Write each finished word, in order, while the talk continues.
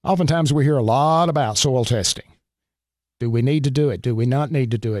Oftentimes we hear a lot about soil testing. Do we need to do it? Do we not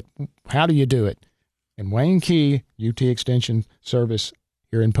need to do it? How do you do it? And Wayne Key, UT Extension Service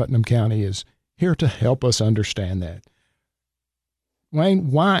here in Putnam County, is here to help us understand that.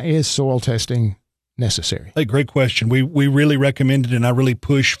 Wayne, why is soil testing necessary? Hey, great question. We really recommend it, and I really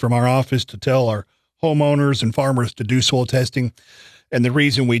push from our office to tell our homeowners and farmers to do soil testing. And the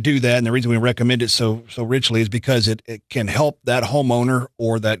reason we do that and the reason we recommend it so richly is because it can help that homeowner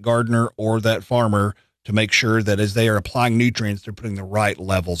or that gardener or that farmer to make sure that as they are applying nutrients, they're putting the right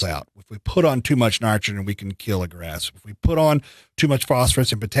levels out. If we put on too much nitrogen, we can kill a grass. If we put on too much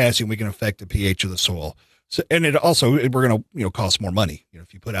phosphorus and potassium, we can affect the pH of the soil. So, and it also, we're going to, cost more money.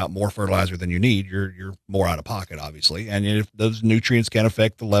 If you put out more fertilizer than you need, you're more out of pocket, obviously. And if those nutrients can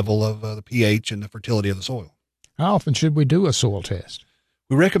affect the level of the pH and the fertility of the soil. How often should we do a soil test?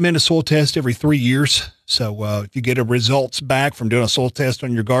 We recommend a soil test every 3 years. So if you get a results back from doing a soil test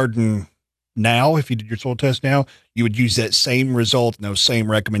on your garden now, if you did your soil test now, you would use that same result and those same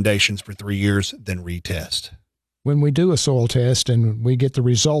recommendations for 3 years, then retest. When we do a soil test and we get the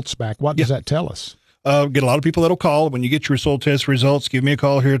results back, what does that tell us? Get a lot of people that'll call. When you get your soil test results, give me a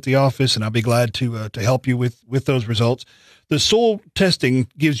call here at the office, and I'll be glad to help you with those results. The soil testing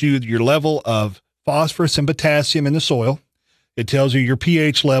gives you your level of phosphorus and potassium in the soil. It tells you your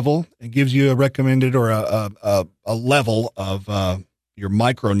pH level and gives you a recommended or a level of your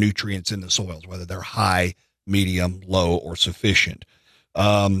micronutrients in the soils, whether they're high, medium, low, or sufficient.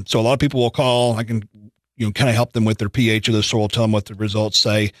 So a lot of people will call. I can kind of help them with their pH of the soil, tell them what the results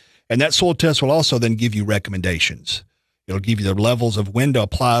say. And that soil test will also then give you recommendations. It'll give you the levels of when to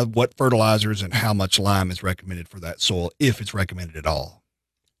apply what fertilizers and how much lime is recommended for that soil, if it's recommended at all.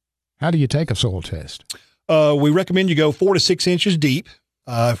 How do you take a soil test? We recommend you go 4 to 6 inches deep.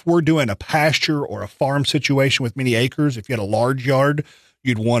 If we're doing a pasture or a farm situation with many acres, if you had a large yard,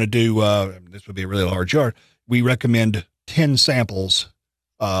 you'd want to do, this would be a really large yard. We recommend 10 samples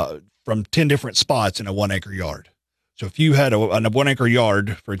from 10 different spots in a 1 acre yard. So if you had a 1 acre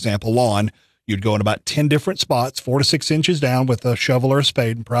yard, for example, lawn, you'd go in about 10 different spots, 4 to 6 inches down with a shovel or a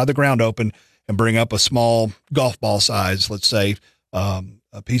spade and pry the ground open and bring up a small golf ball size, let's say,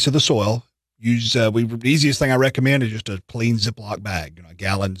 a piece of the soil. Use, the easiest thing I recommend is just a clean Ziploc bag, a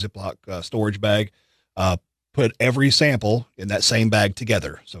gallon Ziploc storage bag. Put every sample in that same bag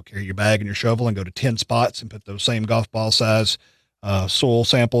together. So carry your bag and your shovel and go to 10 spots and put those same golf ball size soil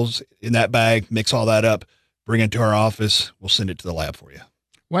samples in that bag, mix all that up. Bring it to our office. We'll send it to the lab for you.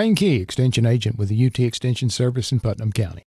 Wayne Key, Extension Agent with the UT Extension Service in Putnam County.